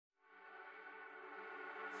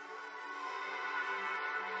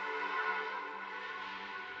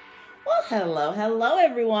Hello, hello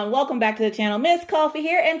everyone. Welcome back to the channel. Miss Coffee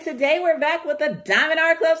here, and today we're back with a Diamond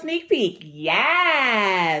Art Club sneak peek.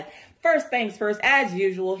 Yes! First things first, as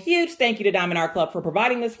usual, huge thank you to Diamond Art Club for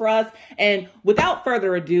providing this for us. And without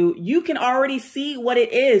further ado, you can already see what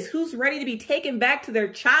it is. Who's ready to be taken back to their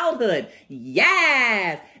childhood?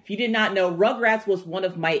 Yes! If you did not know, Rugrats was one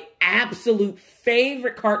of my absolute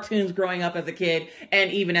favorite cartoons growing up as a kid, and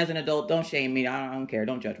even as an adult. Don't shame me. I don't care.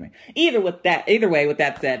 Don't judge me. Either way, with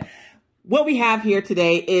that said, what we have here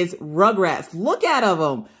today is Rugrats. Look at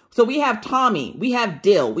them. So we have Tommy, we have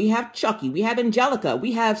Dill, we have Chucky, we have Angelica,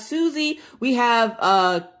 we have Susie, we have,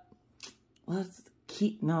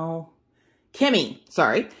 Kimmy,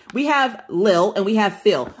 sorry. We have Lil, and we have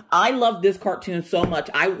Phil. I love this cartoon so much.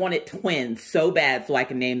 I wanted twins so bad so I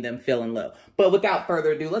can name them Phil and Lil. But without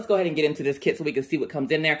further ado, let's go ahead and get into this kit so we can see what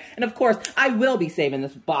comes in there. And of course, I will be saving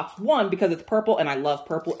this box, one, because it's purple and I love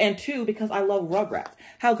purple, and two, because I love Rugrats.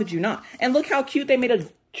 How could you not? And look how cute they made a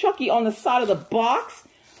Chucky on the side of the box.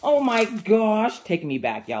 Oh my gosh. Taking me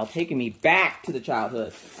back, y'all. Taking me back to the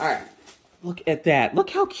childhood. All right. Look at that. Look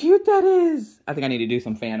how cute that is. I think I need to do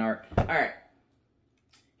some fan art. All right.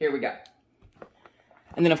 Here we go.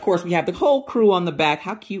 And then, of course, we have the whole crew on the back.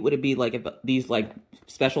 How cute would it be, like, if these, like,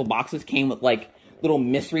 special boxes came with, like, little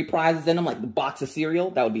mystery prizes in them, like the box of cereal?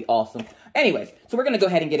 That would be awesome. Anyways, so we're going to go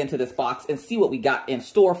ahead and get into this box and see what we got in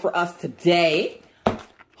store for us today.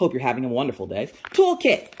 Hope you're having a wonderful day.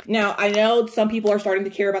 Toolkit. Now, I know some people are starting to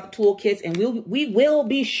care about the toolkits, and we will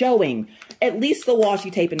be showing at least the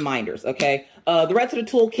washi tape and minders, okay? The rest of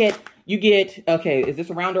the toolkit, you get, okay, is this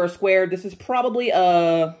a round or a square? This is probably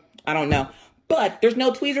I don't know. But there's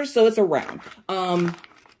no tweezers, so it's a round.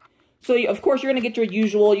 So of course you're gonna get your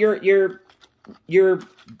usual, your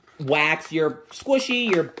wax, your squishy,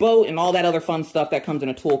 your boat, and all that other fun stuff that comes in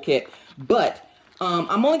a toolkit. But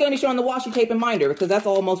I'm only going to be showing the washi tape and minder because that's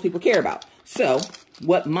all most people care about. So,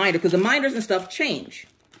 what minder? Because the minders and stuff change.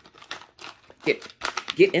 Get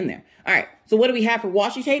in there. All right. So, what do we have for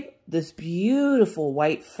washi tape? This beautiful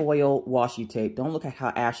white foil washi tape. Don't look at how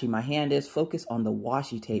ashy my hand is. Focus on the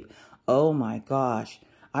washi tape. Oh my gosh.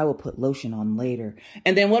 I will put lotion on later.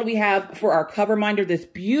 And then what do we have for our cover minder? This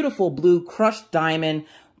beautiful blue crushed diamond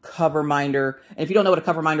cover minder. And if you don't know what a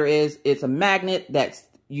cover minder is, it's a magnet that's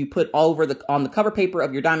you put all over on the cover paper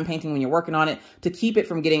of your diamond painting when you're working on it to keep it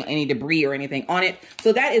from getting any debris or anything on it.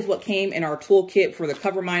 So that is what came in our toolkit for the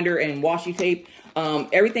cover minder and washi tape.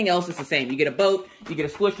 Everything else is the same. You get a boat, you get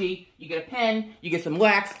a squishy, you get a pen, you get some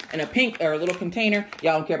wax, and a pink or a little container.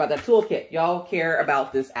 Y'all don't care about that toolkit. Y'all care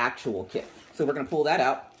about this actual kit. So we're going to pull that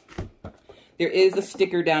out. There is a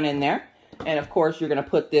sticker down in there. And of course, you're going to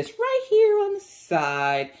put this right here on the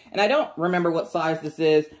side. And I don't remember what size this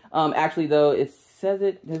is. Actually, though, it says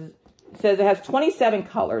it has 27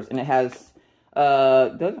 colors, and it has,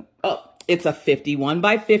 it's a 51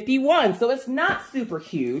 by 51. So it's not super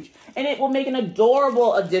huge, and it will make an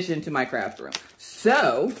adorable addition to my craft room.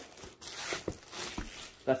 So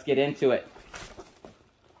let's get into it.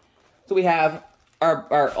 So we have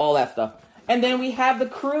our all that stuff. And then we have the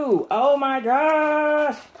crew. Oh my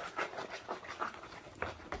gosh.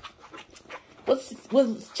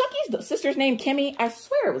 Was Chucky's sister's name Kimmy? I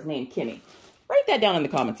swear it was named Kimmy. Write that down in the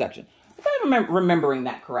comment section if I'm remembering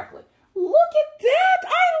that correctly. Look at that.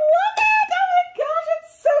 I love it. Oh my gosh,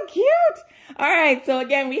 it's so cute. All right, so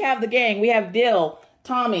again, we have the gang. We have Dill,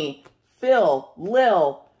 Tommy, Phil,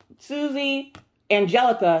 Lil, Susie,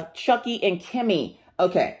 Angelica, Chucky, and Kimmy.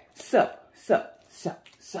 Okay, so.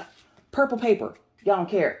 Purple paper. Y'all don't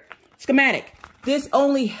care. Schematic. This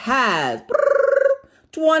only has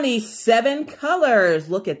 27 colors.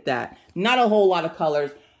 Look at that. Not a whole lot of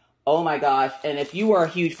colors. Oh my gosh. And if you are a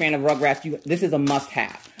huge fan of Rugrats, this is a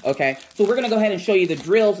must-have. Okay? So we're going to go ahead and show you the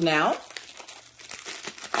drills now,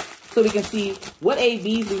 so we can see what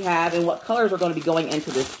ABs we have and what colors are going to be going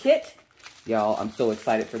into this kit. Y'all, I'm so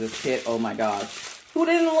excited for this kit. Oh my gosh. Who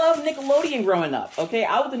didn't love Nickelodeon growing up? Okay,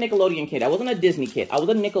 I was a Nickelodeon kid. I wasn't a Disney kid. I was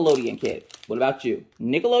a Nickelodeon kid. What about you?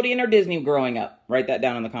 Nickelodeon or Disney growing up? Write that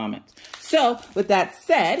down in the comments. So, with that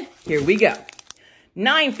said, here we go.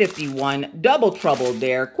 951, double trouble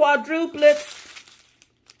there, quadruplets.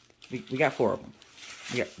 We got 4 of them.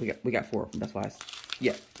 We got 4 of them. That's why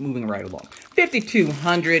moving right along.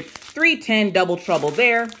 5200, 310, double trouble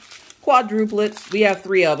there. Quadruplets, we have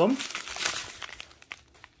 3 of them.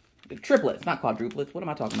 Triplets, not quadruplets. What am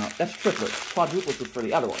I talking about? That's triplets. Quadruplets is for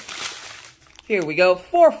the other one. Here we go.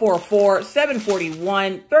 444,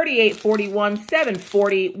 741, 3841,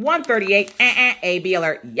 740, 138, AB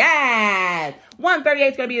alert. Yes! 138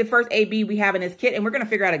 is going to be the first AB we have in this kit, and we're going to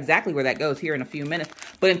figure out exactly where that goes here in a few minutes.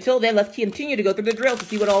 But until then, let's continue to go through the drills to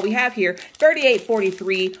see what all we have here.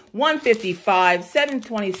 3843, 155,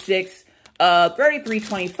 726,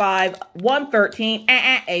 3325, 113,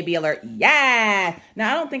 AB alert. Yeah!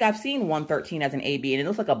 Now, I don't think I've seen 113 as an AB, and it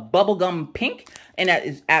looks like a bubblegum pink, and that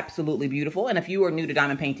is absolutely beautiful. And if you are new to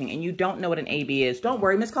diamond painting and you don't know what an AB is, don't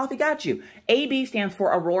worry, Miss Coffee got you. AB stands for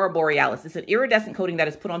Aurora Borealis. It's an iridescent coating that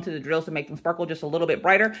is put onto the drills to make them sparkle just a little bit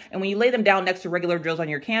brighter. And when you lay them down next to regular drills on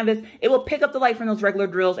your canvas, it will pick up the light from those regular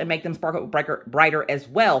drills and make them sparkle brighter as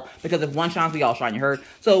well. Because if one shines, we all shine, you heard?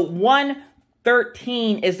 So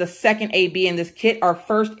 113 is the second AB in this kit. Our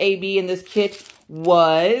first AB in this kit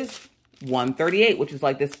was 138, which is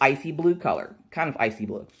like this icy blue color. Kind of icy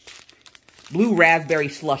blue. Blue raspberry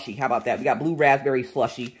slushy. How about that? We got blue raspberry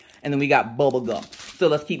slushy, and then we got bubble gum. So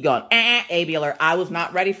let's keep going. AB alert. I was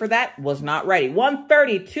not ready for that. Was not ready.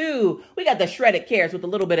 132. We got the shredded carrots with a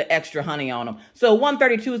little bit of extra honey on them. So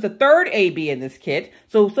 132 is the third AB in this kit.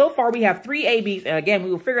 So far we have 3 ABs. And again,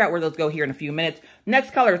 we will figure out where those go here in a few minutes.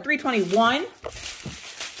 Next color, 321.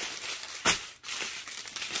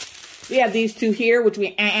 We have these two here, which we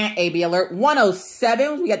AB alert.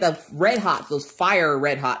 107. We got the red hots, those fire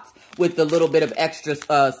red hots, with a little bit of extra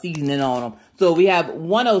seasoning on them. So we have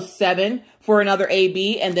 107 for another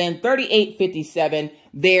AB, and then 3857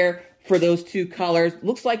 there for those two colors.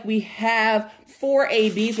 Looks like we have 4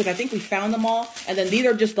 ABs, which I think we found them all. And then these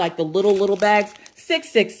are just like the little bags.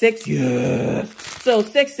 666, yes. So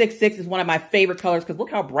 666 is one of my favorite colors because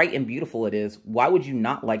look how bright and beautiful it is. Why would you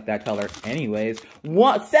not like that color? Anyways,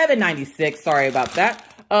 796, sorry about that.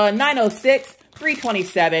 906,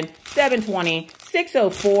 327, 720,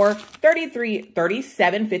 604, 33,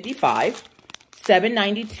 3755,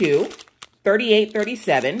 792,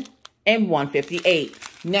 3837, and 158.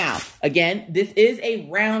 Now, again, this is a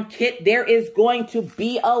round kit. There is going to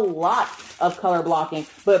be a lot of color blocking.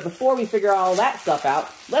 But before we figure all that stuff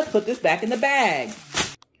out, let's put this back in the bag.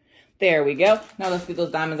 There we go. Now let's get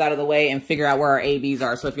those diamonds out of the way and figure out where our ABs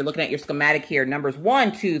are. So if you're looking at your schematic here, numbers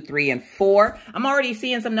 1, 2, 3, and 4. I'm already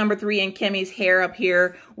seeing some number 3 in Kimmy's hair up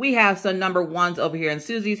here. We have some number 1s over here in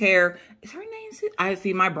Susie's hair. Is her name Susie? I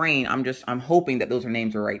see my brain. I'm hoping that those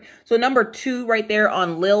names are right. So number 2 right there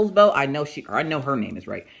on Lil's bow. I know her name is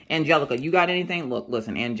right. Angelica, you got anything? Look,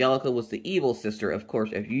 listen, Angelica was the evil sister. Of course,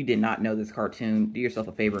 if you did not know this cartoon, do yourself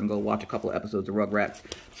a favor and go watch a couple of episodes of Rugrats.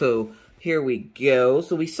 So here we go.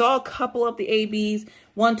 So we saw a couple of the ABs.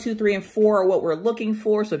 1, 2, 3, and 4 are what we're looking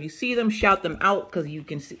for. So if you see them, shout them out because you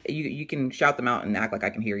can shout them out and act like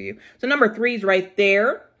I can hear you. So number 3 is right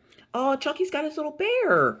there. Oh, Chucky's got his little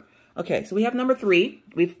bear. Okay, so we have number 3.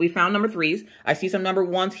 We found number 3s. I see some number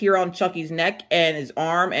 1s here on Chucky's neck and his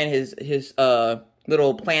arm and his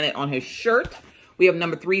little planet on his shirt. We have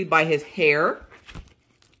number 3 by his hair.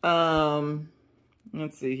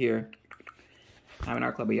 Let's see here. I'm in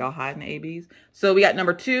our club. Are y'all hiding the ABs? So we got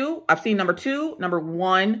number 2. I've seen number 2, number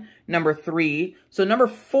 1, number 3. So number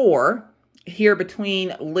 4 here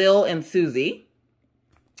between Lil and Susie.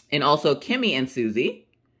 And also Kimmy and Susie.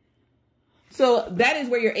 So that is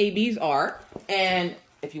where your ABs are. And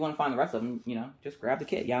if you want to find the rest of them, you know, just grab the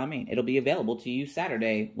kit. Yeah, I mean, it'll be available to you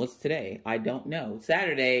Saturday. What's today? I don't know.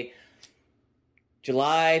 Saturday,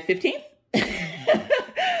 July 15th?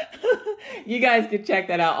 You guys can check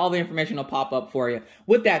that out. All the information will pop up for you.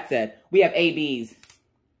 With that said, we have ABs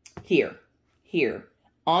here,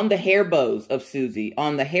 on the hair bows of Susie,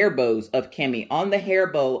 on the hair bows of Kimmy, on the hair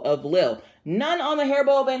bow of Lil. None on the hair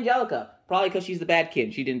bow of Angelica. Probably because she's the bad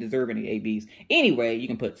kid. She didn't deserve any ABs. Anyway, you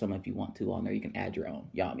can put some if you want to on there. You can add your own.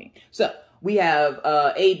 Yummy. So we have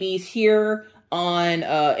ABs here on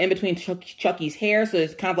in between Chucky's hair. So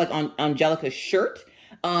it's kind of like on Angelica's shirt.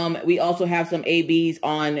 We also have some ABs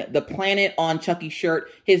on the planet on Chucky's shirt,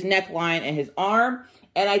 his neckline, and his arm.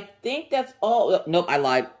 And I think that's all. Nope, I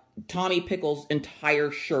lied. Tommy Pickle's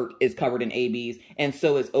entire shirt is covered in ABs, and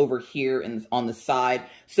so is over here and on the side.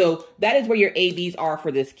 So that is where your ABs are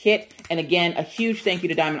for this kit. And again, a huge thank you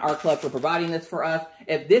to Diamond Art Club for providing this for us.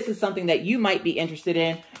 If this is something that you might be interested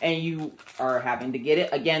in and you are having to get it,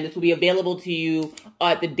 again, this will be available to you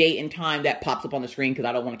at the date and time that pops up on the screen because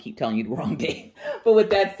I don't want to keep telling you the wrong date. But with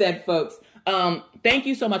that said, folks, thank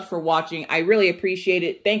you so much for watching. I really appreciate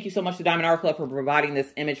it. Thank you so much to Diamond Art Club for providing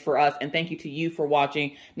this image for us. And thank you to you for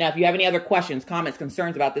watching. Now, if you have any other questions, comments,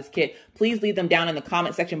 concerns about this kit, please leave them down in the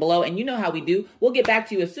comment section below. And you know how we do. We'll get back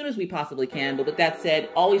to you as soon as we possibly can. But with that said,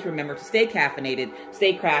 always remember to stay caffeinated,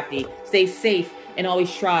 stay crafty, stay safe, and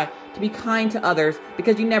always try to be kind to others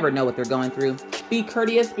because you never know what they're going through. Be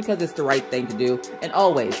courteous because it's the right thing to do, and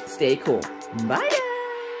always stay cool. Bye, guys.